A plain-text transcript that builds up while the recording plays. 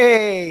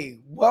Hey,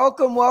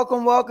 welcome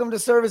to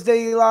Service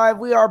Daily Live.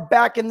 We are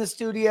back in the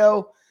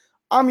studio.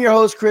 I'm your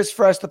host, Chris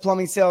Fresh, the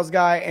plumbing sales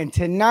guy. And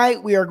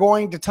tonight we are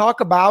going to talk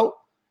about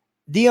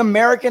the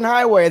American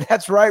Highway.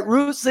 That's right,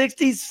 Route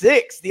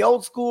 66, the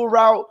old school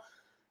route,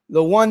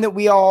 the one that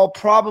we all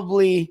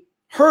probably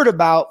heard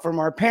about from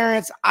our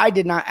parents. I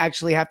did not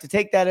actually have to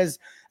take that as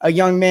a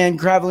young man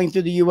traveling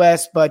through the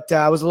U.S., but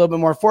I was a little bit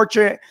more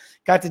fortunate.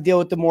 Got to deal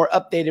with the more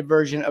updated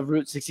version of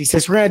Route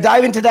 66. We're going to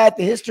dive into that,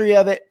 the history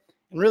of it,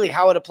 and really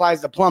how it applies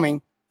to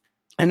plumbing.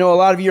 I know a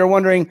lot of you are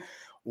wondering,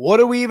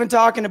 what are we even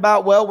talking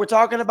about? Well, we're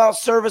talking about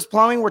service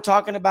plumbing. We're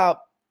talking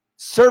about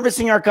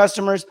servicing our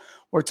customers.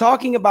 We're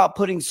talking about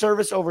putting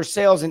service over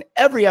sales in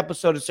every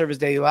episode of Service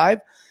Daily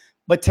Live.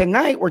 But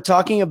tonight we're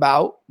talking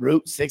about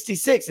Route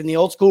 66 and the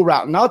old school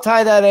route. And I'll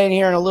tie that in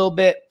here in a little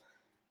bit.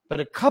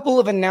 But a couple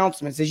of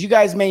announcements. As you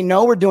guys may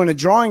know, we're doing a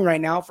drawing right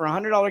now for a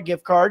 $100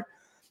 gift card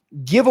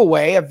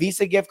giveaway, a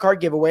Visa gift card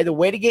giveaway. The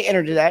way to get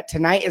entered to that,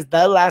 tonight is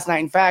the last night.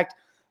 In fact,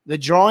 the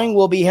drawing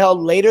will be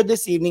held later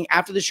this evening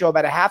after the show,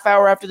 about a half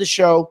hour after the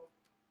show.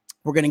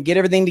 We're going to get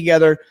everything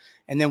together,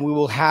 and then we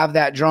will have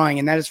that drawing,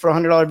 and that is for a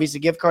 $100 Visa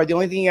gift card. The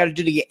only thing you got to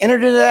do to get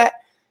entered into that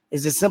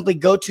is to simply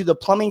go to the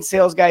Plumbing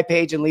Sales Guy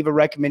page and leave a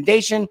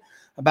recommendation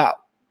about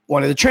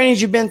one of the trainings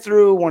you've been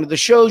through, one of the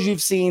shows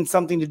you've seen,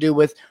 something to do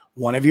with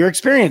one of your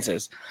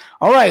experiences.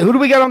 All right, who do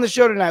we got on the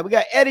show tonight? We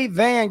got Eddie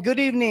Van. Good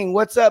evening.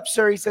 What's up,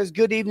 sir? He says,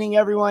 good evening,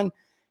 everyone.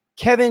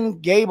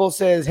 Kevin Gable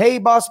says, hey,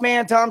 boss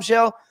man, Tom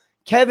Shell.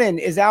 Kevin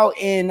is out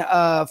in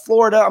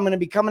Florida. I'm going to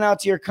be coming out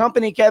to your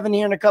company, Kevin,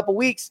 here in a couple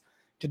weeks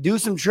to do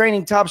some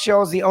training. Top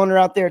Shell is the owner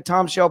out there,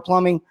 Tom Shell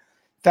Plumbing. In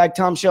fact,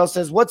 Tom Shell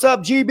says, what's up,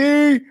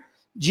 GB?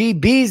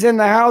 GB's in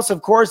the house.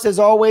 Of course, as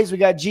always, we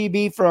got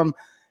GB from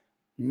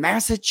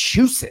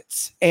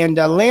Massachusetts. And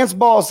Lance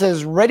Ball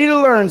says, ready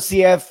to learn,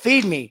 CF.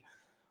 Feed me.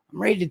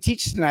 I'm ready to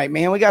teach tonight,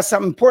 man. We got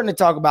something important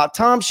to talk about.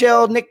 Tom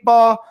Shell, Nick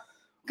Ball.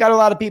 Got a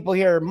lot of people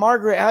here.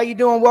 Margaret, how you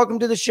doing? Welcome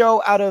to the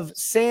show out of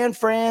San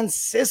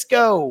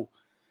Francisco.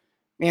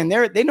 Man,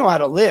 they know how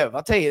to live.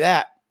 I'll tell you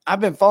that.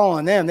 I've been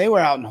following them. They were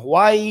out in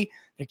Hawaii.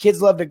 Their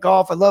kids love to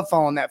golf. I love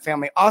following that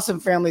family. Awesome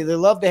family. They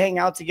love to hang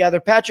out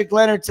together. Patrick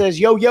Leonard says,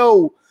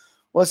 yo,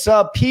 what's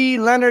up? P.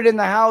 Leonard in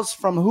the house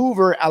from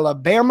Hoover,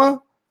 Alabama.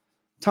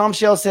 Tom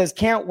Shell says,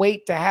 can't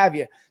wait to have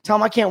you.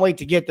 Tom, I can't wait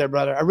to get there,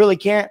 brother. I really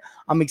can't.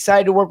 I'm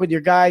excited to work with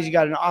your guys. You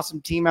got an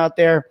awesome team out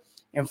there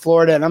in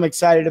Florida, and I'm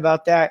excited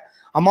about that.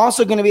 I'm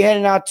also going to be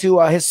heading out to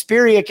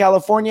Hesperia,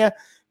 California,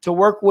 to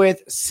work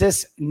with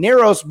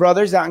Cisneros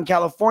Brothers out in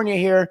California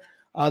here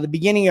the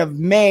beginning of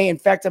May. In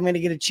fact, I'm going to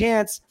get a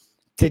chance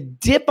to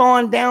dip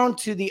on down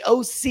to the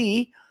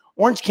OC,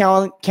 Orange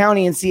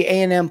County, and see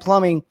A&M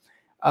Plumbing.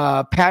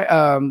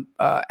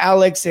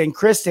 Alex and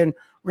Kristen,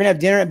 we're going to have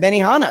dinner at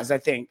Benihana's, I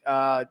think.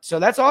 So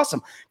that's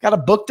awesome. Got a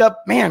booked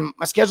up. Man,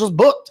 my schedule's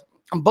booked.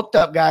 I'm booked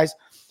up, guys.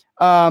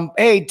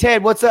 Hey,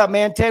 Ted, what's up,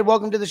 man? Ted,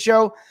 welcome to the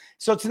show.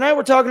 So tonight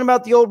we're talking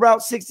about the old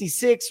Route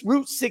 66,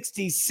 Route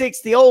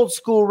 66, the old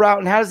school route,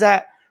 and how does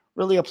that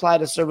really apply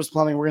to service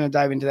plumbing? We're going to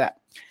dive into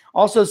that.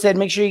 Also said,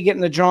 make sure you get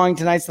in the drawing.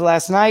 Tonight's the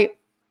last night.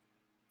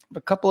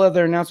 A couple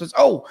other announcements.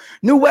 Oh,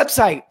 new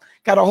website.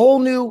 Got a whole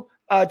new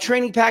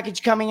training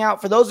package coming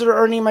out. For those that are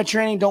earning my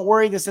training, don't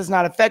worry. This does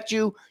not affect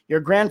you.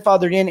 You're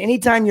grandfathered in.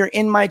 Anytime you're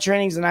in my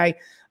trainings and I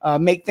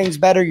make things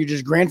better, you're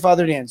just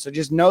grandfathered in. So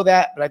just know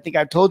that. But I think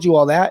I've told you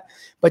all that.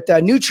 But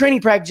new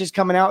training package is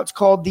coming out. It's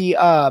called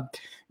the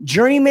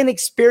Journeyman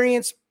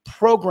Experience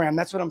Program.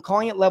 That's what I'm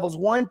calling it. Levels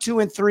 1, 2,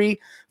 and 3.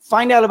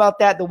 Find out about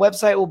that. The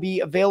website will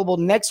be available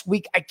next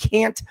week. I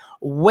can't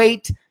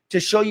wait to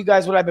show you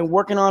guys what I've been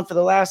working on for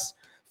the last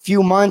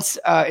few months.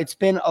 It's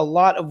been a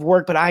lot of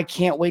work, but I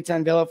can't wait to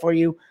unveil it for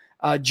you.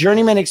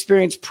 Journeyman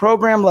Experience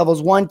Program,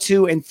 levels 1,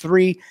 2, and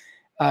 3.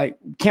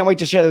 Can't wait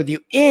to share that with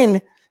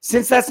you.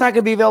 Since that's not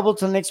going to be available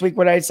till next week,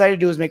 what I decided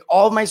to do is make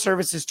all of my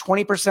services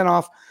 20%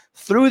 off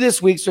through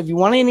this week. So if you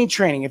want any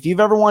training, if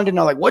you've ever wanted to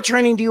know, like, what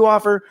training do you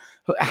offer?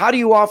 How do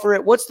you offer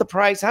it? What's the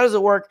price? How does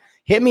it work?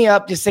 Hit me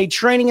up. Just say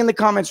training in the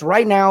comments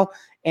right now,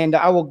 and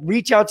I will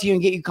reach out to you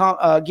and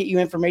get you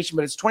information.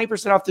 But it's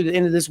 20% off through the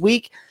end of this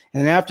week.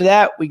 And then after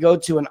that, we go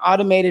to an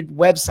automated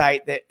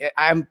website that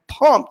I'm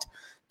pumped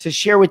to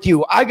share with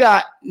you. I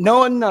got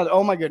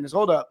oh my goodness.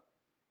 Hold up.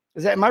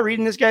 Am I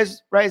reading this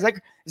guy's right? Is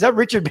that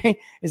Richard Bain?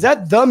 Is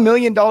that the $1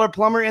 million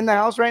plumber in the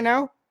house right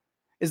now?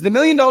 Is the $1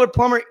 million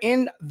plumber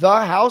in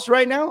the house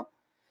right now?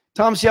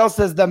 Tom Shell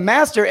says the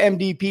master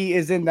MDP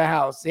is in the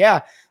house. Yeah,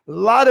 a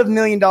lot of $1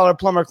 million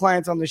plumber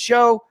clients on the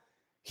show.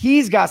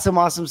 He's got some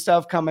awesome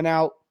stuff coming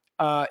out.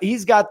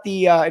 He's got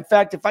in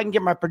fact, if I can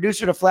get my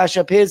producer to flash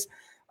up his,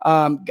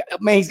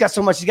 man, he's got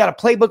so much. He's got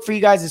a playbook for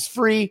you guys. It's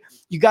free.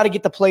 You got to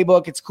get the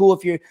playbook. It's cool.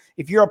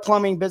 If you're a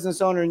plumbing business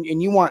owner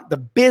and you want the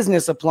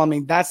business of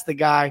plumbing, that's the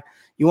guy.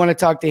 You want to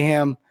talk to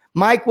him.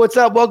 Mike, what's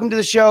up? Welcome to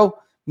the show.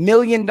 $1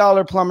 million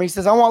plumber. He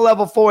says, I want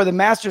level 4, the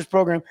master's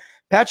program.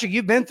 Patrick,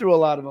 you've been through a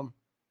lot of them.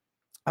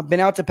 I've been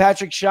out to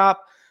Patrick's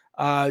shop.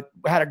 Had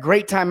a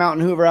great time out in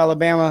Hoover,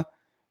 Alabama.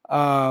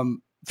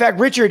 In fact,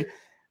 Richard,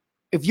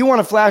 if you want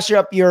to flash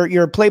up your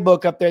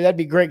playbook up there, that'd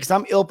be great because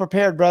I'm ill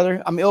prepared,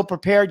 brother. I'm ill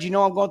prepared. You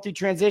know, I'm going through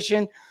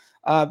transition.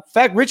 In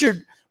fact,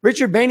 Richard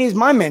Bainey is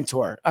my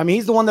mentor. I mean,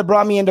 he's the one that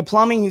brought me into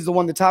plumbing. He's the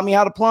one that taught me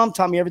how to plumb,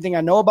 taught me everything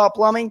I know about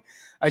plumbing.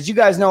 As you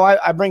guys know,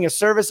 I bring a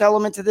service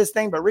element to this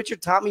thing, but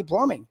Richard taught me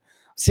plumbing.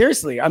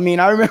 Seriously. I mean,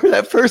 I remember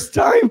that first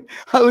time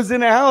I was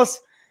in a house.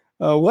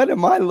 What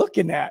am I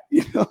looking at?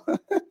 You know,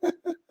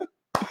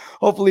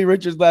 hopefully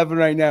Richard's laughing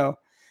right now.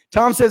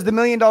 Tom says the $1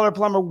 Million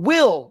Plumber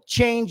will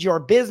change your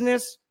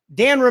business.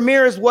 Dan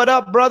Ramirez, what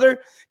up,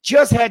 brother?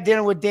 Just had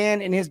dinner with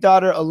Dan and his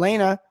daughter,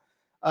 Elena.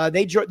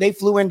 They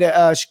flew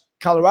into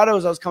Colorado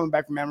as I was coming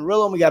back from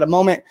Amarillo, and we got a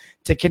moment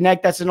to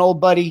connect. That's an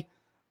old buddy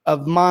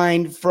of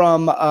mine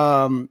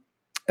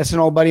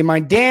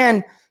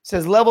Dan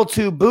says level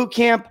 2 boot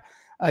camp.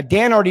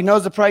 Dan already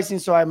knows the pricing,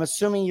 so I'm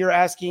assuming you're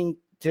asking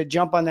to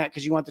jump on that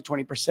because you want the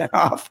 20%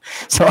 off.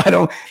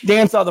 So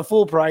Dan saw the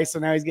full price, so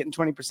now he's getting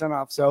 20%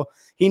 off. So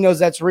he knows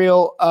that's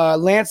real.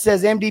 Lance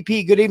says,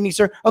 MDP, good evening,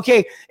 sir.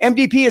 Okay,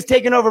 MDP has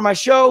taken over my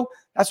show.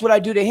 That's what I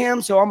do to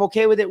him, so I'm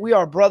okay with it. We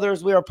are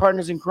brothers. We are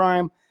partners in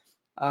crime.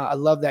 I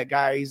love that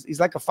guy. He's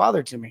like a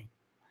father to me.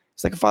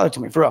 He's like a father to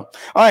me, for real.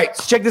 All right,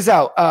 so check this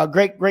out.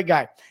 Great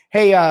guy.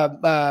 Hey,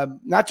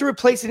 not to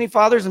replace any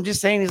fathers. I'm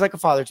just saying he's like a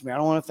father to me. I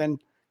don't want to offend in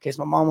case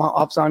my mom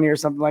hops on here or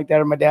something like that,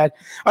 or my dad.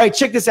 All right,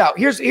 check this out.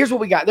 Here's what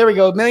we got. There we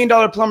go.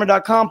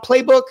 $1milliondollarplumber.com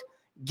playbook.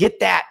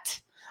 Get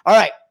that. All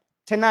right,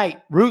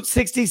 tonight, Route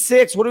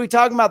 66. What are we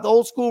talking about? The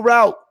old school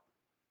route.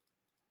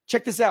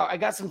 Check this out. I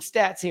got some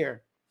stats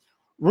here.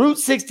 Route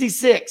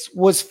 66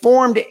 was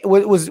formed,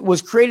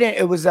 was created.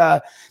 It was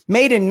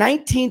made in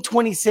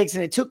 1926,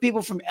 and it took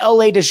people from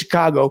LA to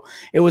Chicago.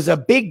 It was a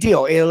big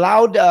deal. It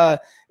allowed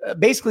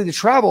basically to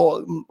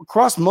travel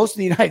across most of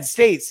the United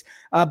States.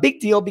 Big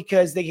deal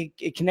because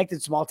it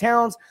connected small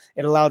towns.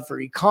 It allowed for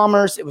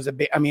e-commerce. It was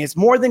it's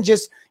more than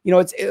just,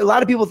 a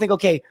lot of people think,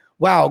 okay,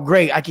 wow,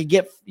 great. I could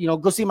get,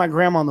 go see my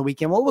grandma on the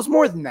weekend. Well, it was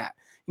more than that.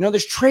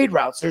 There's trade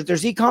routes.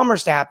 There's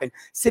e-commerce to happen.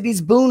 Cities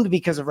boomed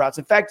because of routes.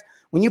 In fact,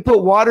 when you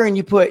put water and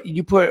you put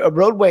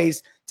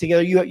roadways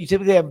together, you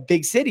typically have a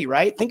big city,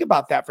 right? Think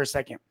about that for a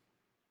second.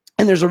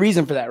 And there's a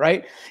reason for that,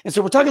 right? And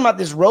so we're talking about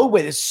this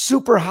roadway, this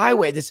super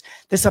highway, this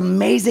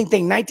amazing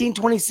thing.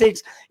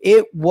 1926,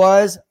 it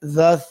was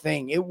the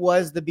thing. It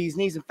was the bee's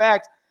knees. In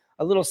fact,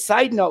 a little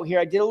side note here,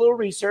 I did a little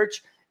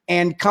research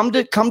and come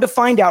to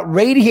find out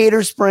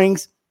Radiator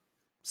Springs,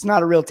 it's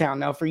not a real town.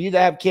 Now, for you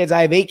that have kids,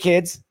 I have 8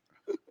 kids.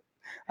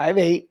 I have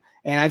 8,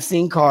 and I've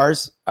seen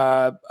cars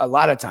a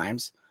lot of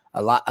times,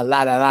 a lot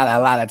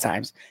of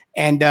times,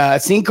 and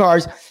seen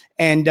cars.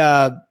 And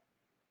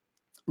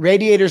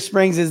Radiator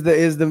Springs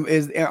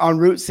is on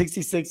Route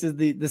 66 is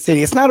the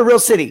city. It's not a real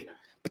city,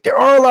 but there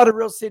are a lot of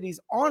real cities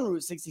on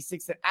Route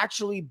 66 that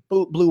actually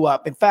blew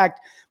up. In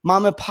fact,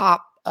 mom and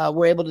pop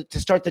were able to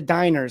start the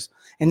diners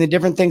and the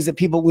different things that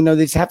people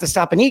they just have to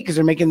stop and eat because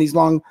they're making these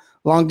long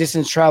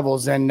distance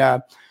travels. And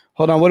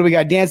hold on, what do we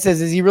got? Dan says,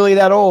 is he really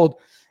that old?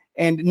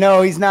 And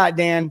no, he's not,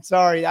 Dan.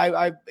 Sorry,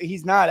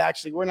 he's not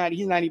actually.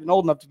 He's not even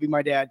old enough to be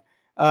my dad.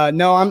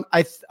 No,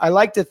 I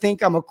like to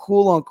think I'm a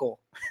cool uncle.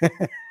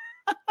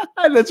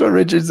 That's what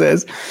Richard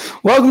says.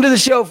 Welcome to the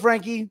show,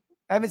 Frankie.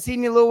 I haven't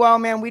seen you in a little while,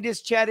 man. We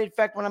just chatted. In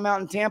fact, when I'm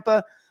out in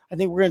Tampa, I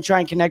think we're going to try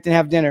and connect and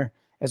have dinner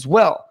as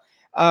well.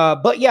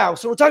 But yeah,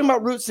 so we're talking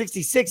about Route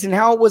 66 and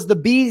how it was the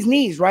bee's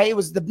knees, right? It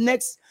was the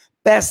next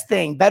best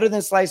thing, better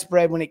than sliced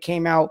bread when it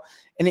came out.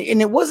 And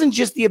it wasn't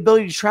just the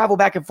ability to travel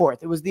back and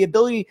forth. It was the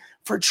ability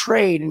for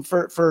trade and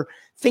for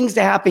things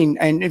to happen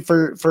and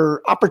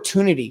for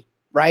opportunity,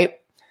 right?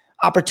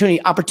 Opportunity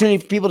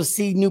for people to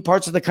see new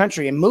parts of the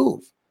country and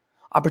move.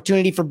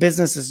 Opportunity for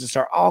businesses to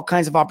start, all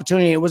kinds of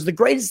opportunity. It was the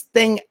greatest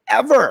thing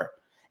ever.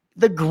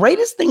 The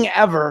greatest thing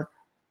ever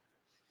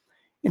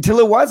until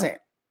it wasn't.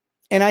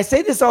 And I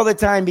say this all the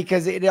time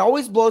because it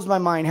always blows my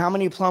mind how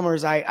many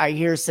plumbers I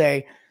hear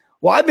say,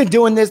 well, I've been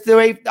doing this the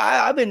way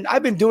I've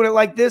been doing it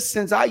like this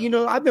since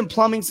I've been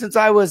plumbing since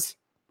I was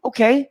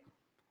okay.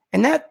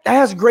 And that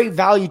has great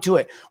value to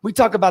it. We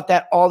talk about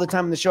that all the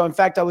time in the show. In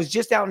fact, I was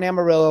just out in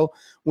Amarillo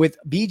with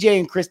BJ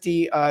and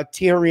Christy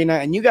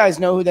Tiarina, and you guys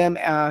know them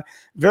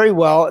very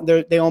well.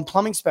 They own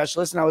Plumbing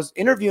Specialists, and I was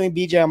interviewing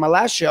BJ on my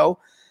last show,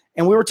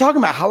 and we were talking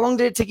about how long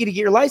did it take you to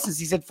get your license?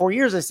 He said 4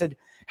 years. I said,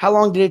 how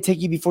long did it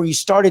take you before you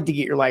started to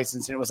get your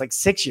license? And it was like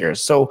 6 years.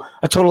 So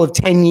a total of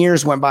 10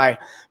 years went by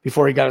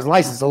before he got his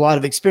license. A lot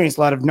of experience, a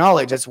lot of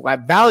knowledge. That's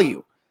got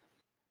value.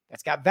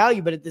 That's got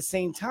value. But at the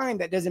same time,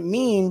 that doesn't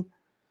mean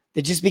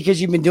that just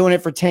because you've been doing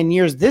it for 10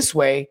 years this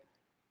way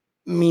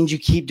means you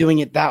keep doing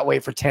it that way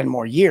for 10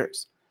 more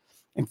years.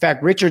 In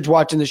fact, Richard's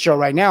watching the show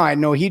right now. I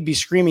know he'd be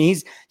screaming.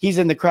 He's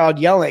in the crowd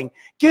yelling,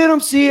 get him,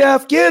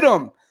 CF, get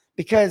him.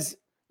 Because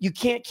you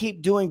can't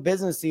keep doing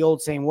business the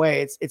old same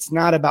way. It's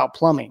not about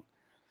plumbing.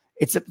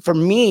 It's for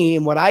me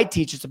and what I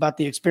teach, it's about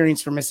the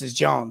experience for Mrs.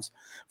 Jones.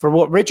 For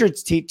what Richard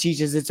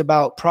teaches, it's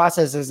about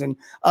processes and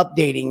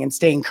updating and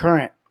staying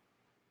current.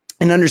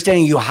 And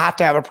understanding you have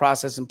to have a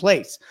process in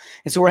place.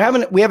 And so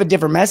we have a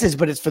different message,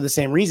 but it's for the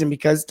same reason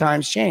because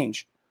times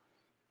change.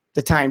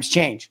 The times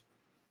change.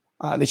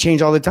 They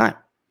change all the time.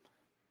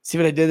 See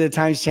what I did? The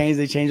times change.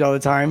 They change all the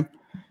time.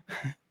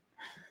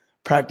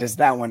 Practice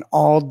that one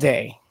all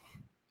day.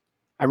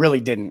 I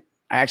really didn't.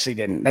 I actually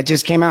didn't. That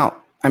just came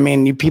out. I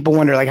mean, people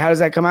wonder, like, how does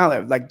that come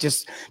out? Like,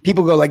 just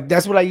people go, like,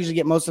 that's what I usually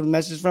get most of the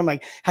messages from.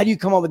 Like, how do you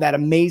come up with that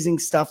amazing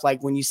stuff?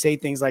 Like, when you say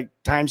things like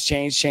times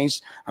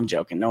change. I'm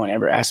joking. No one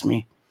ever asked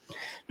me.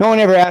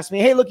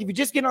 Hey, look, if you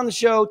just get on the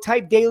show,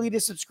 type daily to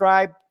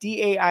subscribe,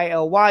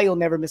 DAILY. You'll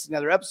never miss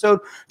another episode.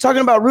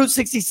 Talking about Route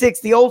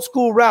 66, the old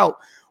school route,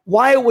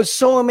 why it was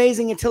so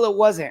amazing until it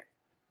wasn't.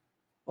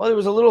 Well, there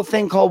was a little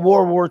thing called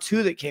World War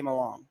II that came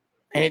along,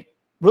 and it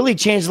really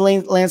changed the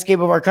landscape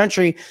of our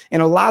country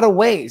in a lot of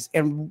ways.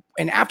 And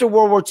after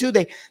World War II,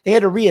 they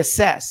had to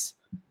reassess.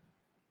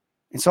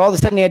 And so all of a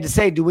sudden they had to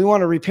say, do we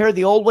want to repair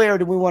the old way or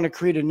do we want to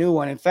create a new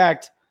one? In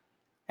fact,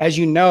 as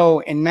you know,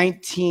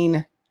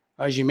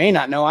 as you may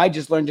not know, I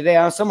just learned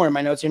today, somewhere in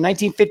my notes here,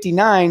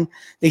 1959,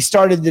 they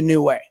started the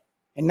new way.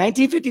 In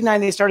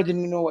 1959, they started the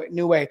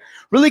new way.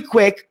 Really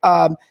quick,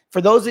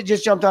 for those that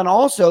just jumped on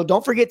also,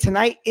 don't forget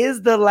tonight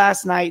is the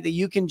last night that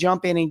you can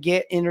jump in and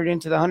get entered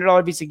into the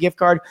 $100 Visa gift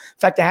card. In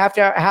fact, a half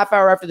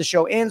hour after the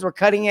show ends, we're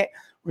cutting it.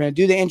 We're going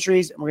to do the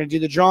entries, and we're going to do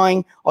the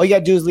drawing. All you got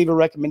to do is leave a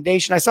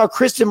recommendation. I saw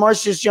Kristen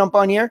Marsh just jump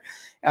on here.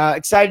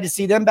 Excited to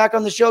see them back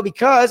on the show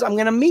because I'm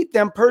going to meet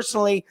them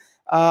personally.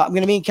 I'm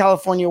going to be in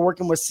California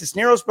working with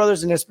Cisneros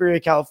Brothers in Hesperia,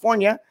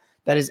 California.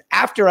 That is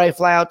after I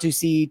fly out to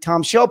see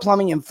Tom Shell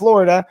Plumbing in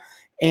Florida.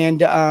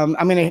 And I'm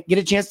going to get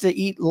a chance to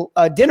eat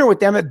dinner with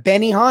them at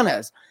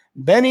Benihana's.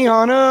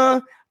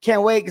 Benihana.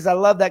 Can't wait because I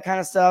love that kind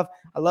of stuff.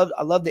 I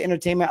love the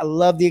entertainment. I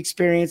love the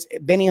experience.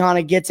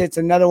 Benihana gets it. It's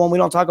another one. We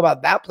don't talk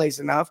about that place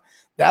enough.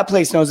 That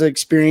place knows the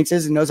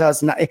experiences and knows how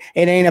it's not. It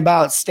ain't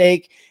about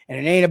steak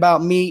and it ain't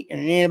about meat and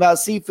it ain't about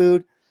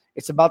seafood.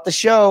 It's about the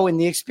show and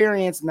the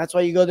experience. And that's why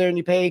you go there and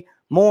you pay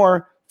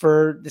more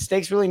for the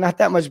steak's really not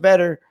that much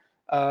better.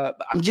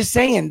 I'm just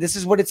saying, this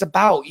is what it's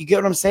about. You get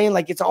what I'm saying?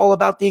 Like, it's all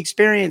about the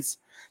experience.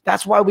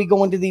 That's why we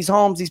go into these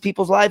homes. These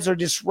people's lives are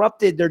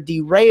disrupted. They're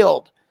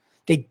derailed.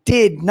 They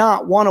did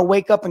not want to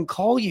wake up and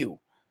call you.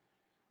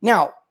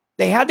 Now,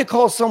 they had to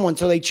call someone,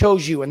 so they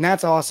chose you, and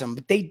that's awesome.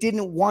 But they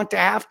didn't want to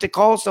have to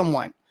call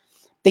someone.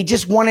 They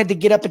just wanted to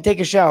get up and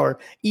take a shower,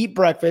 eat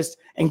breakfast,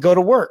 and go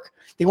to work.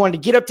 They wanted to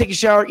get up, take a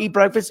shower, eat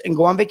breakfast, and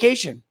go on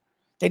vacation.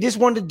 They just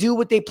wanted to do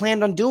what they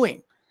planned on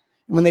doing.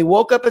 When they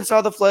woke up and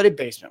saw the flooded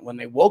basement, when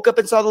they woke up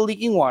and saw the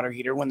leaking water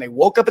heater, when they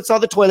woke up and saw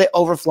the toilet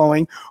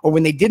overflowing, or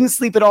when they didn't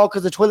sleep at all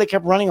because the toilet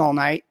kept running all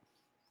night,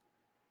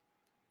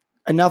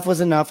 enough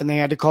was enough and they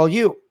had to call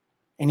you.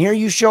 And here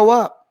you show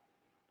up.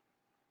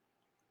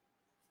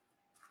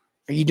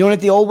 Are you doing it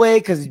the old way?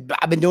 Because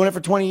I've been doing it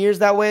for 20 years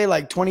that way,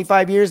 like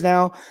 25 years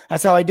now.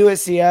 That's how I do it,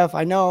 CF.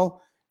 I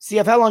know.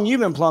 CF, how long you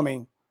been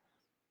plumbing?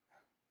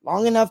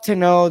 Long enough to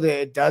know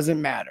that it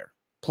doesn't matter.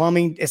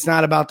 Plumbing, it's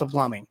not about the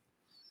plumbing.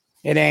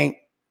 It ain't.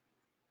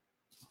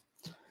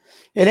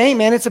 It ain't,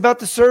 man. It's about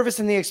the service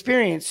and the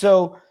experience.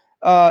 So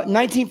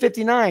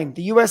 1959,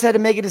 the U.S. had to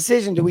make a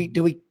decision. Do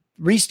we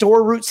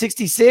restore Route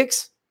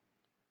 66?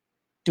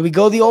 Do we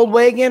go the old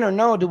way again or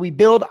no? Do we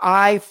build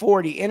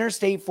I-40,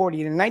 Interstate 40?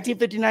 And in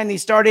 1959, they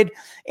started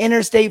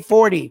Interstate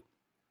 40.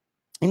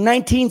 In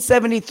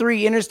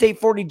 1973, Interstate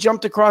 40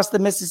 jumped across the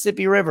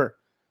Mississippi River.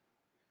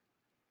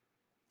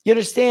 You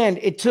understand?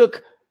 It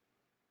took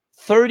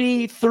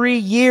 33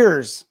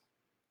 years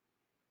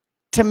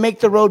to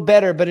make the road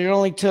better, but it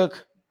only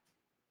took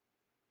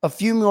a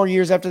few more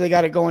years after they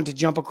got it going to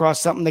jump across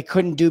something they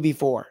couldn't do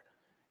before.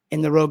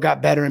 And the road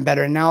got better and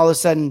better. And now all of a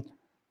sudden,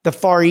 the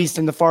far east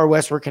and the far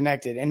west were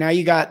connected. And now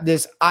you got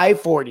this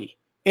I-40,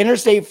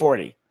 Interstate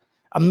 40,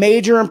 a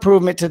major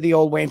improvement to the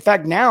old way. In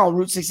fact, now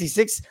Route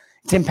 66,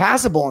 it's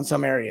impassable in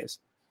some areas.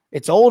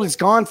 It's old, it's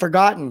gone,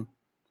 forgotten.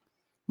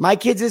 My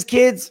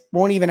kids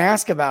won't even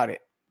ask about it.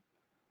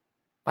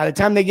 By the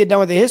time they get done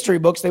with the history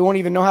books, they won't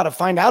even know how to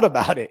find out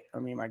about it. I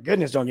mean, my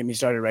goodness, don't get me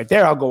started right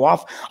there. I'll go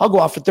off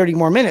for 30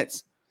 more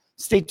minutes.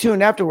 Stay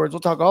tuned afterwards.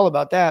 We'll talk all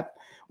about that.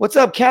 What's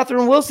up,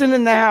 Catherine Wilson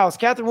in the house?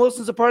 Catherine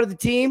Wilson's a part of the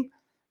team.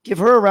 Give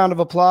her a round of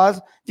applause.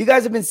 If you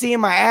guys have been seeing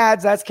my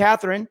ads, that's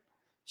Catherine.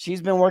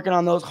 She's been working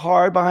on those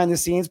hard behind the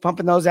scenes,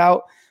 pumping those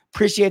out.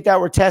 Appreciate that.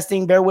 We're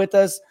testing. Bear with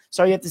us.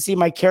 Sorry you have to see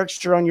my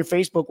caricature on your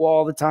Facebook wall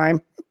all the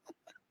time.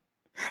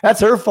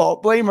 That's her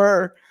fault. Blame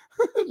her.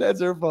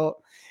 That's her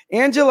fault.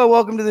 Angela,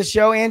 welcome to the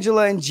show.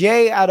 Angela and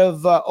Jay out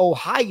of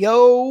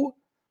Ohio,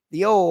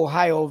 the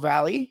Ohio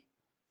Valley.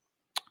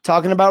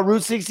 Talking about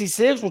Route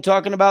 66. We're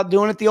talking about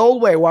doing it the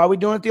old way. Why are we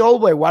doing it the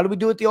old way? Why do we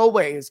do it the old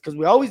way? It's because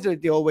we always did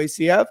it the old way,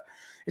 CF.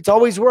 It's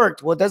always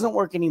worked. Well, it doesn't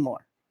work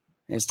anymore.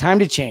 It's time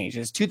to change.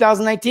 It's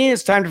 2019.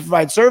 It's time to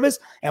provide service.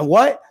 And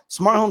what?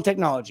 Smart home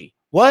technology.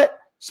 What?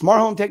 Smart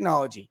home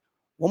technology.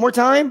 One more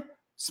time.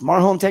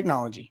 Smart home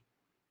technology.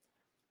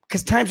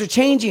 Because times are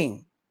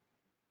changing.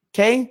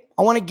 Okay?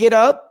 I want to get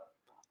up.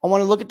 I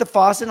want to look at the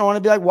faucet. And I want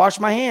to be like, wash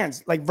my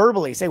hands. Like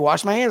verbally. Say,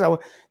 wash my hands.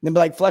 Then be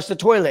like, flush the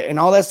toilet. And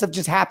all that stuff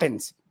just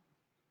happens.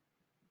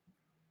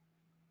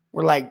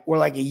 We're like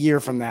a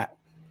year from that.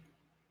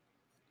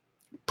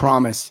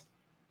 Promise.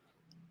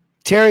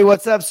 Terry,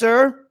 what's up,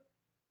 sir?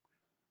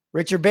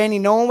 Richard Bainey,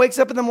 no one wakes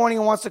up in the morning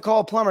and wants to call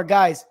a plumber.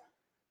 Guys,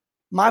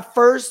 my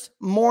first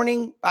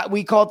morning,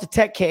 we call it the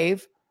Tech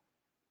Cave.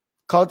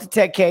 Call it the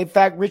Tech Cave. In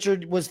fact,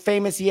 Richard was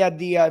famous. He had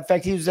the, in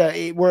fact, he was,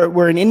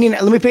 we're in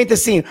Indiana. Let me paint the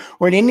scene.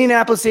 We're in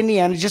Indianapolis,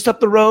 Indiana. Just up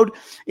the road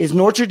is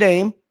Notre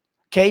Dame.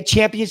 Okay.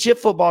 Championship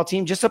football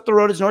team. Just up the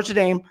road is Notre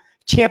Dame.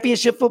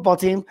 Championship football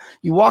team.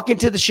 You walk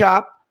into the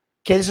shop.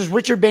 Okay. This is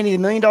Richard Bainey, the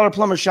 $1 Million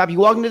Plumber shop. You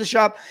walk into the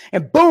shop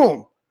and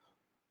boom,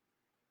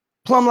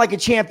 plumb like a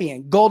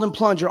champion. Golden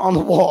plunger on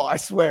the wall. I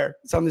swear.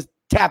 It's on this.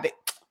 Tap it.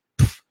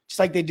 Just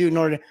like they do in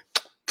order to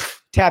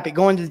tap it.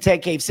 Go into the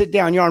Tech Cave. Sit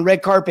down. You're on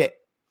red carpet.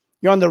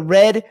 You're on the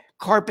red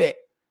carpet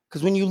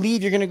because when you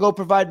leave, you're going to go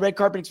provide red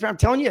carpet experience. I'm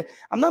telling you,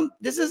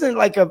 this isn't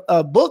like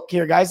a book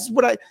here, guys. This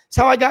is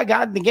how I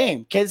got in the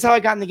game. Okay. This is how I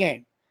got in the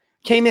game.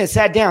 Came in,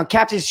 sat down,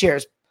 captain's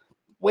chairs.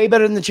 Way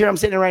better than the chair I'm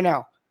sitting in right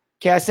now.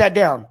 Okay. I sat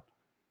down.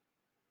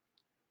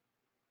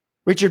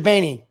 Richard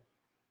Bainey, $1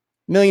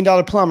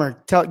 Million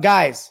Plumber.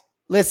 Guys,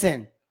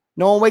 listen,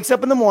 no one wakes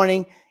up in the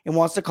morning and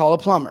wants to call a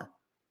plumber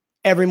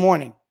every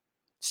morning.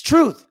 It's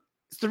truth.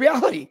 It's the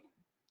reality.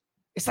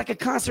 It's like a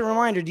constant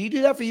reminder. Do you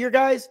do that for your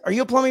guys? Are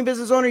you a plumbing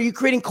business owner? Are you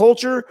creating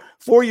culture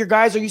for your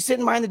guys? Are you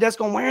sitting behind the desk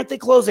going, why aren't they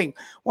closing?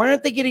 Why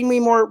aren't they getting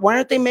me more? Why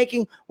aren't they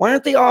making? Why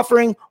aren't they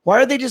offering?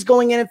 Why are they just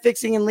going in and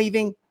fixing and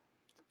leaving?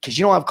 Because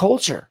you don't have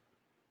culture.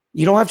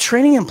 You don't have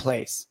training in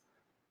place.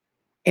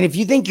 And if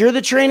you think you're the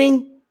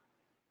training,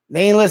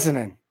 they ain't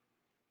listening.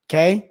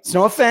 Okay? It's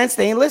no offense.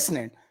 They ain't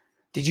listening.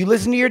 Did you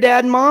listen to your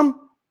dad and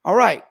mom? All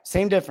right.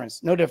 Same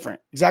difference. No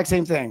different. Exact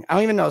same thing. I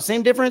don't even know.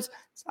 Same difference.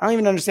 I don't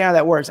even understand how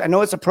that works. I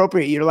know it's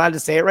appropriate. You're allowed to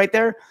say it right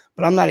there,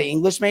 but I'm not an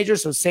English major,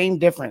 so same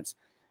difference.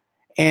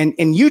 And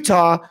in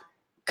Utah,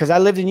 because I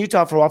lived in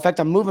Utah for a while. In fact,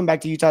 I'm moving back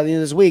to Utah at the end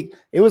of this week.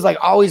 It was like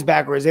always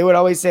backwards. They would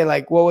always say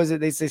like, what was it?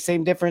 They say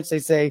same difference. They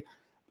say,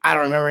 I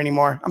don't remember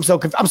anymore. I don't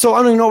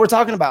even know what we're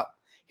talking about.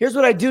 Here's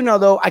what I do know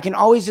though. I can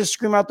always just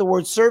scream out the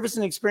word service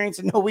and experience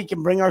and know we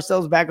can bring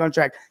ourselves back on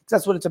track because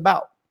that's what it's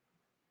about.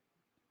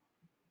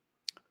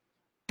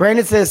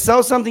 Brandon says,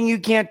 sell something you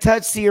can't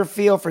touch, see, or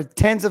feel for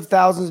tens of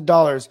thousands of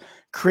dollars.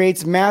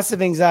 Creates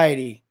massive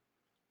anxiety.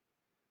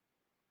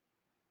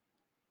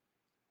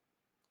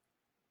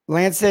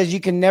 Lance says,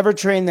 you can never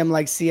train them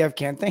like CF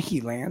can. Thank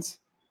you, Lance.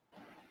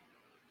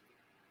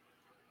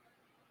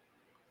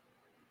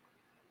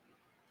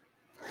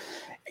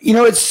 You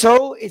know, it's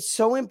so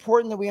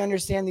important that we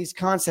understand these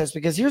concepts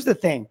because here's the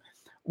thing.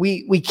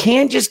 We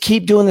can't just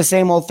keep doing the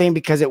same old thing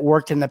because it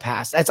worked in the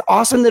past. That's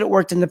awesome that it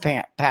worked in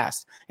the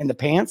past. In the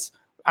pants?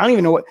 I don't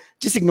even know what.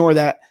 Just ignore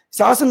that. It's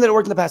awesome that it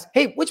worked in the past.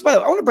 Hey, which by the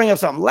way, I want to bring up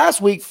something.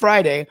 Last week,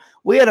 Friday,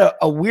 we had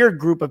a weird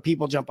group of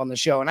people jump on the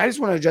show, and I just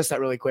want to address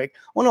that really quick. I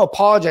want to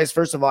apologize,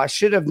 first of all. I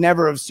should have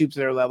never have stooped to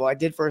their level. I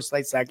did for a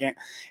slight second.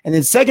 And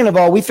then second of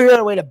all, we figured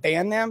out a way to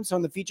ban them. So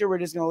in the future, we're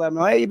just going to let them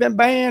know, hey, you've been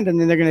banned, and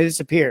then they're going to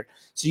disappear.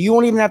 So you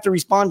won't even have to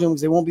respond to them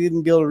because they won't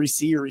even be able to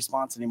receive your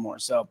response anymore.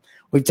 So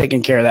we've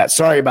taken care of that.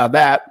 Sorry about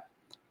that.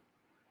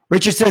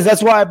 Richard says,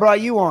 that's why I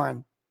brought you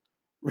on.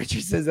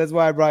 Richard says, that's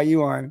why I brought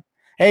you on.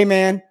 Hey,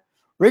 man.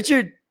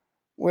 Richard,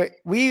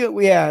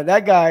 yeah,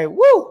 that guy,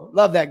 woo,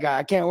 love that guy.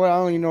 I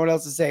don't even know what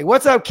else to say.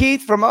 What's up,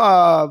 Keith from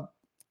Orangeville?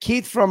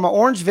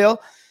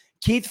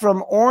 Keith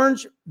from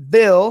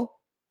Orangeville,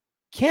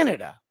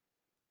 Canada.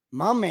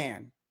 My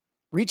man,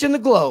 reaching the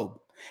globe.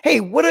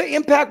 Hey, what an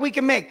impact we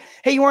can make.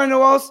 Hey, you want to know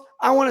what else?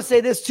 I want to say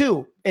this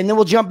too, and then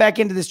we'll jump back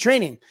into this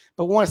training.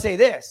 But we want to say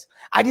this.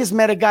 I just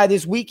met a guy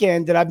this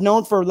weekend that I've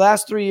known for the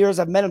last 3 years.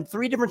 I've met him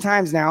 3 different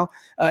times now.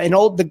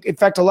 In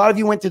fact, a lot of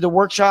you went to the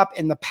workshop,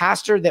 and the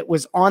pastor that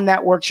was on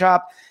that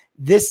workshop,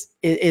 this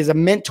is a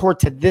mentor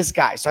to this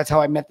guy. So that's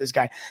how I met this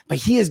guy. But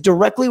he is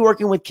directly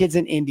working with kids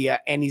in India,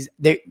 and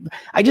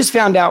I just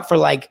found out for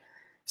like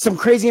some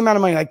crazy amount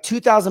of money, like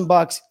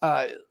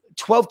 $2,000.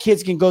 12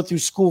 kids can go through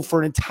school for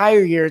an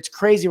entire year. It's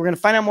crazy. We're going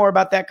to find out more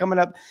about that coming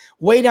up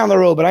way down the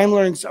road. But I'm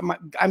learning.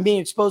 I'm being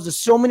exposed to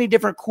so many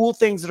different cool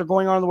things that are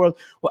going on in the world,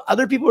 what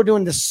other people are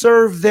doing to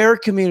serve their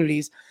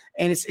communities.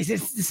 And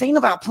this ain't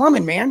about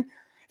plumbing, man.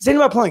 This ain't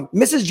about plumbing.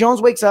 Mrs.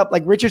 Jones wakes up,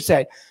 like Richard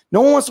said.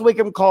 No one wants to wake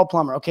up and call a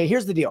plumber. Okay,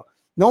 here's the deal.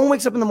 No one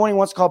wakes up in the morning and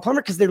wants to call a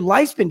plumber because their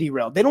life's been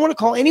derailed. They don't want to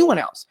call anyone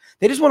else.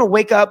 They just want to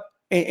wake up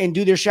and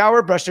do their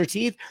shower, brush their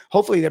teeth.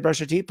 Hopefully they brush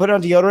their teeth, put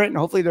on deodorant, and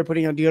hopefully they're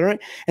putting on deodorant.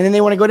 And then they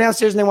want to go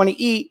downstairs and they want to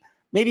eat.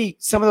 Maybe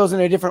some of those in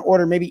a different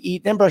order, maybe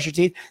eat, then brush your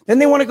teeth. Then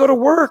they want to go to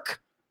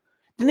work.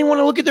 Then they want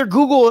to look at their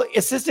Google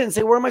Assistant and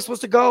say, where am I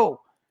supposed to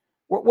go?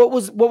 What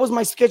was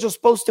my schedule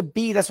supposed to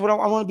be? That's what I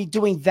want to be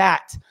doing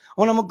that.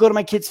 I want to go to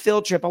my kid's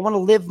field trip. I want to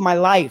live my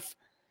life.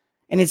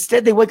 And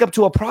instead they wake up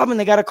to a problem.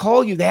 They got to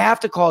call you. They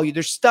have to call you.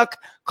 They're stuck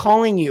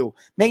calling you.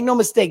 Make no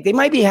mistake. They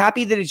might be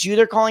happy that it's you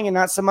they're calling and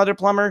not some other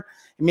plumber.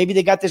 And maybe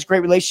they got this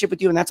great relationship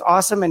with you and that's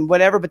awesome and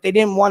whatever, but they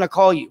didn't want to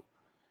call you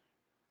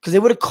because they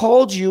would have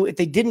called you if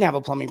they didn't have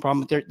a plumbing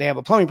problem. But they have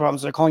a plumbing problem,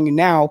 so they're calling you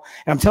now.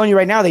 And I'm telling you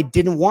right now, they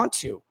didn't want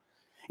to.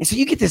 And so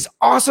you get this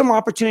awesome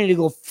opportunity to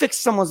go fix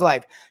someone's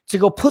life, to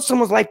go put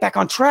someone's life back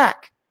on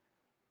track.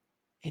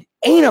 It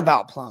ain't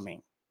about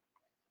plumbing.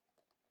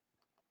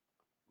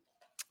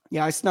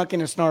 Yeah, I snuck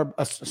in a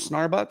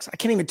Starbucks. I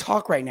can't even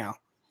talk right now.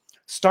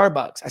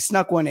 Starbucks. I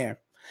snuck one in.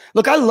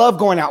 Look, I love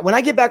going out. When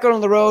I get back out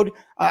on the road,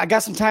 I got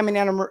some time in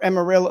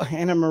Amarillo.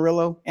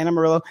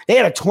 They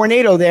had a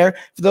tornado there.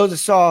 For those that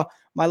saw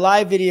my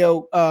live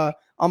video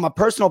on my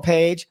personal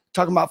page,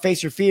 talking about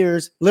face your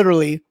fears,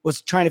 literally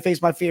was trying to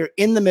face my fear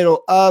in the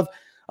middle of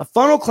a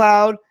funnel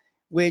cloud,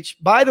 which,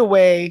 by the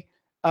way,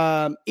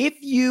 if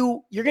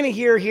you're going to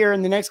hear here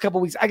in the next couple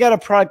of weeks, I got a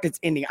product that's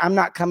ending. I'm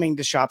not coming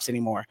to shops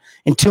anymore.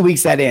 In 2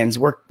 weeks, that ends.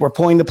 We're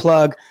pulling the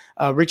plug.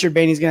 Richard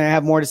Bainey's going to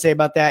have more to say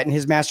about that in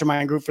his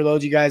mastermind group. For those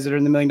of you guys that are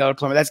in the $1 Million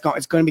Plumber, that's gone.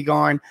 It's going to be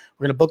gone.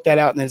 We're going to book that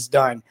out and then it's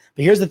done.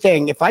 But here's the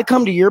thing: if I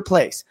come to your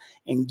place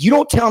and you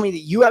don't tell me that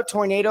you have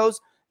tornadoes,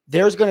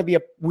 we're going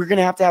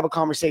to have to have a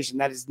conversation.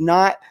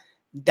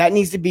 That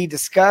needs to be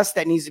discussed.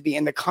 That needs to be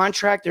in the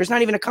contract. There's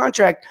not even a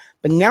contract,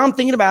 but now I'm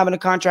thinking about having a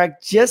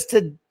contract just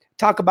to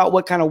talk about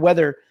what kind of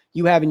weather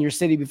you have in your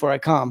city before I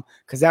come,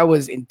 because that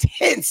was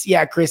intense.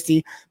 Yeah,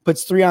 Christy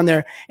puts 3 on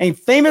there. And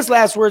famous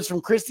last words from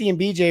Christy and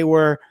BJ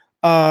were,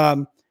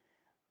 what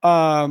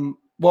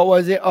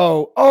was it?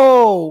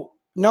 Oh,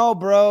 no,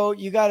 bro,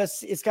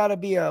 it's gotta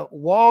be a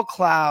wall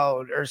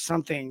cloud or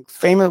something.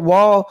 Famous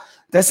wall.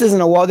 This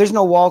isn't a wall. There's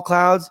no wall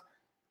clouds.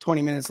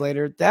 20 minutes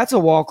later, that's a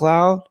wall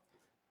cloud.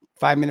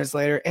 5 minutes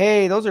later,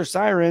 hey, those are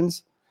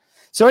sirens.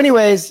 So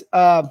anyways,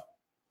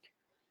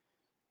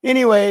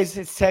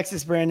 it's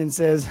Texas, Brandon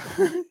says.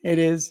 It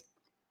is.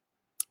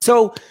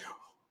 So,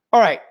 all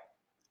right.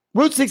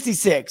 Route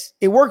 66.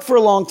 It worked for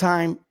a long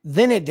time.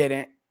 Then it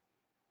didn't.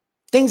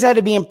 Things had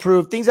to be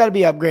improved. Things had to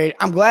be upgraded.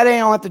 I'm glad I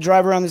don't have to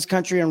drive around this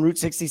country on Route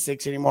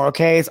 66 anymore.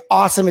 Okay. It's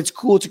awesome. It's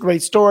cool. It's a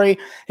great story.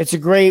 It's a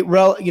great, you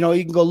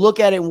can go look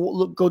at it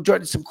and go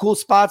to some cool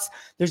spots.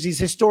 There's these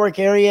historic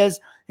areas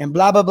and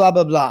blah, blah, blah,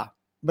 blah, blah.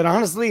 But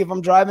honestly, if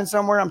I'm driving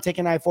somewhere, I'm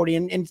taking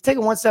I-40 and to take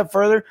it one step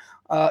further,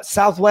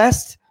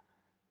 Southwest,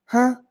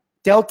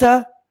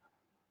 Delta,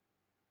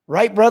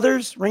 Wright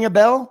Brothers, ring a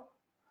bell.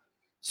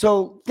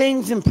 So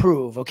things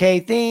improve, okay?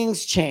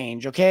 Things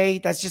change, okay?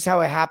 That's just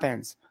how it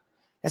happens.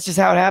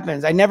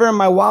 I never in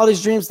my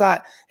wildest dreams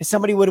thought that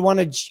somebody would want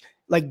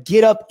to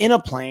get up in a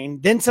plane,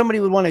 then somebody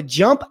would want to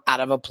jump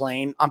out of a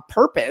plane on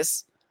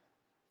purpose.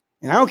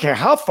 And I don't care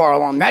how far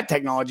along that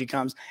technology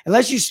comes.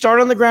 Unless you start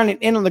on the ground and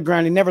end on the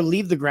ground and never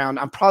leave the ground,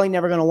 I'm probably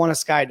never going to want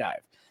to skydive.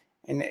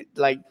 And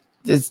I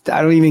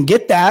don't even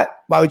get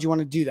that. Why would you want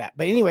to do that?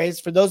 But anyways,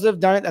 for those that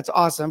have done it, that's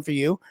awesome for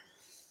you.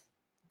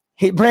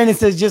 Hey, Brandon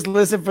says, just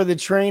listen for the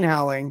train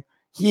howling.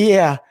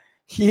 Yeah.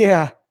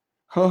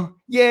 Oh,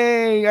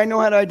 yay. I know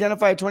how to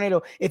identify a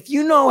tornado. If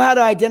you know how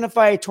to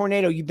identify a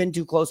tornado, you've been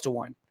too close to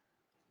one.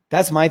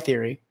 That's my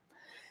theory.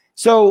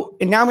 So,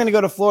 and now I'm going to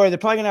go to Florida. They're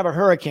probably going to have a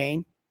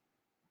hurricane.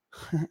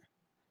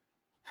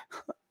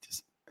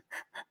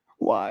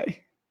 Why?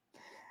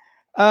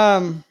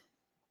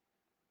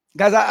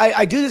 Guys,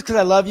 I do this because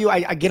I love you.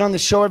 I get on the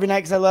show every night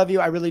because I love you.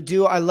 I really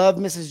do. I love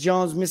Mrs.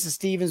 Jones, Mrs.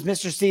 Stevens,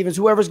 Mr. Stevens,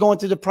 whoever's going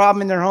through the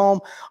problem in their home.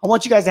 I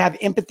want you guys to have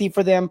empathy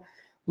for them.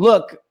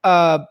 Look,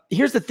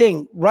 here's the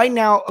thing. Right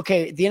now,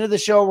 okay, at the end of the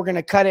show, we're going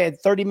to cut it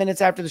at 30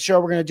 minutes after the show.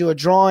 We're going to do a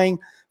drawing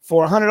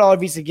for a $100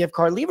 Visa gift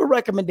card. Leave a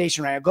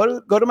recommendation right now.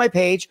 Go to my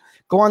page.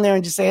 Go on there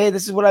and just say, hey,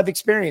 this is what I've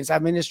experienced.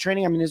 I'm in his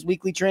training. I'm in his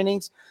weekly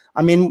trainings.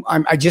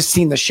 I just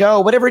seen the show.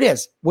 Whatever it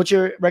is. What's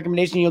your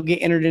recommendation? You'll get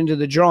entered into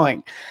the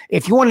drawing.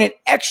 If you want an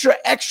extra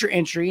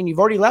entry and you've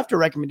already left a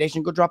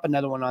recommendation, go drop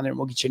another one on there and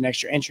we'll get you an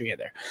extra entry in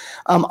there.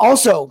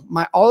 Also,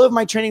 all of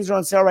my trainings are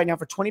on sale right now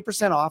for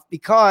 20% off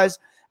because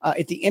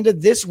at the end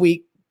of this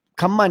week,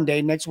 come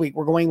Monday next week,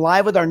 we're going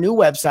live with our new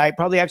website,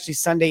 probably actually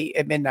Sunday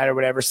at midnight or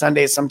whatever,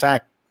 Sunday at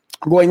sometime.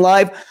 I'm going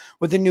live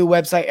with a new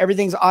website.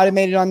 Everything's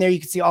automated on there. You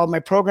can see all of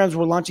my programs.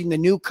 We're launching the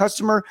new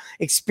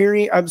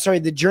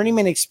the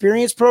Journeyman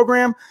Experience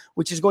program,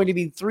 which is going to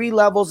be 3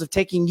 levels of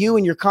taking you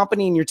and your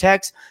company and your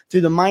techs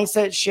through the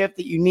mindset shift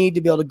that you need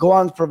to be able to go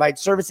on and provide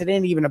service. It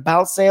ain't even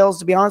about sales,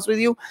 to be honest with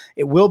you.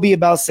 It will be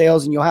about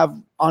sales, and you'll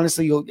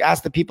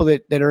ask the people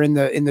that are in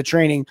the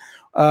training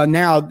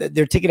now,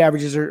 their ticket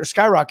averages are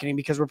skyrocketing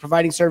because we're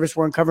providing service,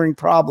 we're uncovering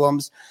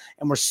problems,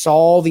 and we're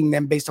solving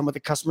them based on what the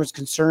customer's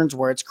concerns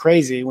were. It's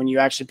crazy when you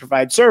actually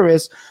provide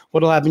service,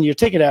 what'll happen to your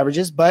ticket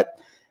averages. But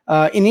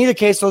in either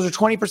case, those are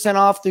 20%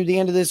 off through the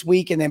end of this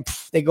week, and then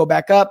they go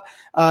back up.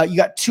 You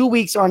got 2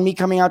 weeks on me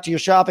coming out to your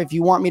shop. If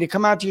you want me to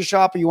come out to your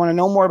shop or you want to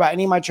know more about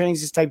any of my trainings,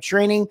 just type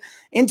training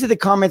into the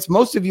comments.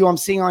 Most of you I'm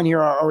seeing on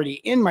here are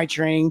already in my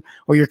training,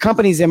 or your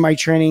company's in my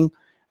training.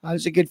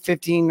 There's a good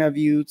 16 of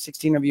you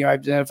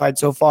I've identified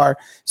so far.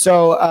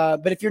 So,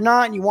 but if you're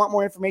not and you want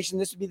more information,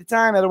 this would be the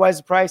time. Otherwise,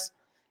 the price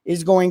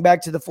is going back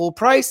to the full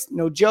price.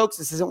 No jokes.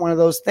 This isn't one of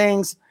those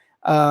things.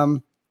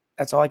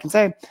 That's all I can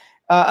say.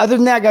 Other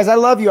than that, guys, I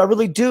love you. I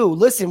really do.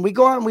 Listen, we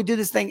go out and we do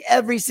this thing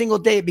every single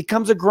day. It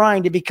becomes a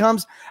grind. And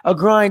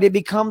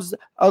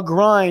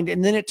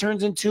then it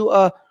turns into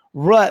a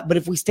rut. But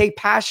if we stay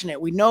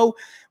passionate, we know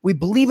we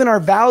believe in our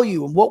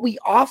value and what we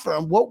offer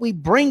and what we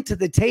bring to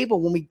the table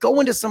when we go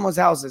into someone's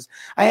houses.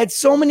 I had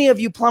so many of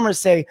you plumbers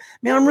say,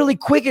 man, I'm really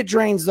quick at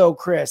drains though,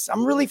 Chris.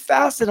 I'm really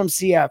fast at them,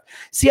 CF.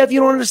 CF, you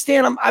don't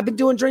understand. I've been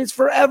doing drains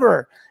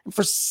forever. And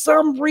for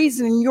some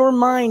reason in your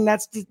mind,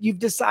 you've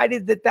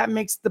decided that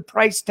makes the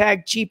price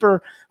tag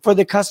cheaper for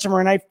the customer.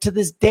 And I, to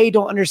this day,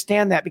 don't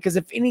understand that, because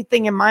if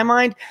anything, in my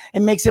mind, it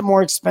makes it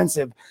more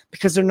expensive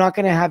because they're not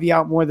going to have you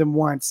out more than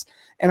once.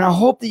 And I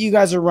hope that you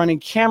guys are running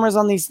cameras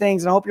on these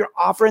things, and I hope you're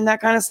offering that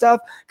kind of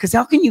stuff, because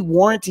how can you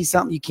warranty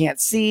something you can't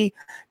see?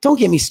 Don't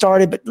get me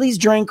started, but these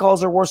drain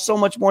calls are worth so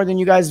much more than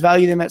you guys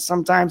value them at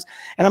sometimes.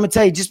 And I'm going to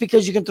tell you, just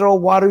because you can throw a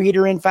water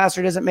heater in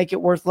faster doesn't make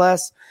it worth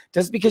less.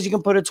 Just because you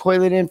can put a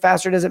toilet in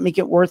faster doesn't make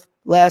it worth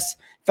less.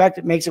 In fact,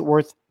 it makes it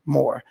worth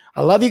more.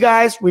 I love you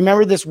guys.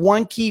 Remember this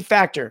one key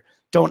factor.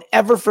 Don't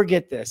ever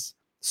forget this.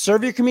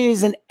 Serve your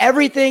communities in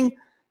everything,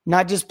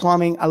 not just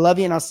plumbing. I love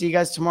you, and I'll see you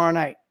guys tomorrow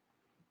night.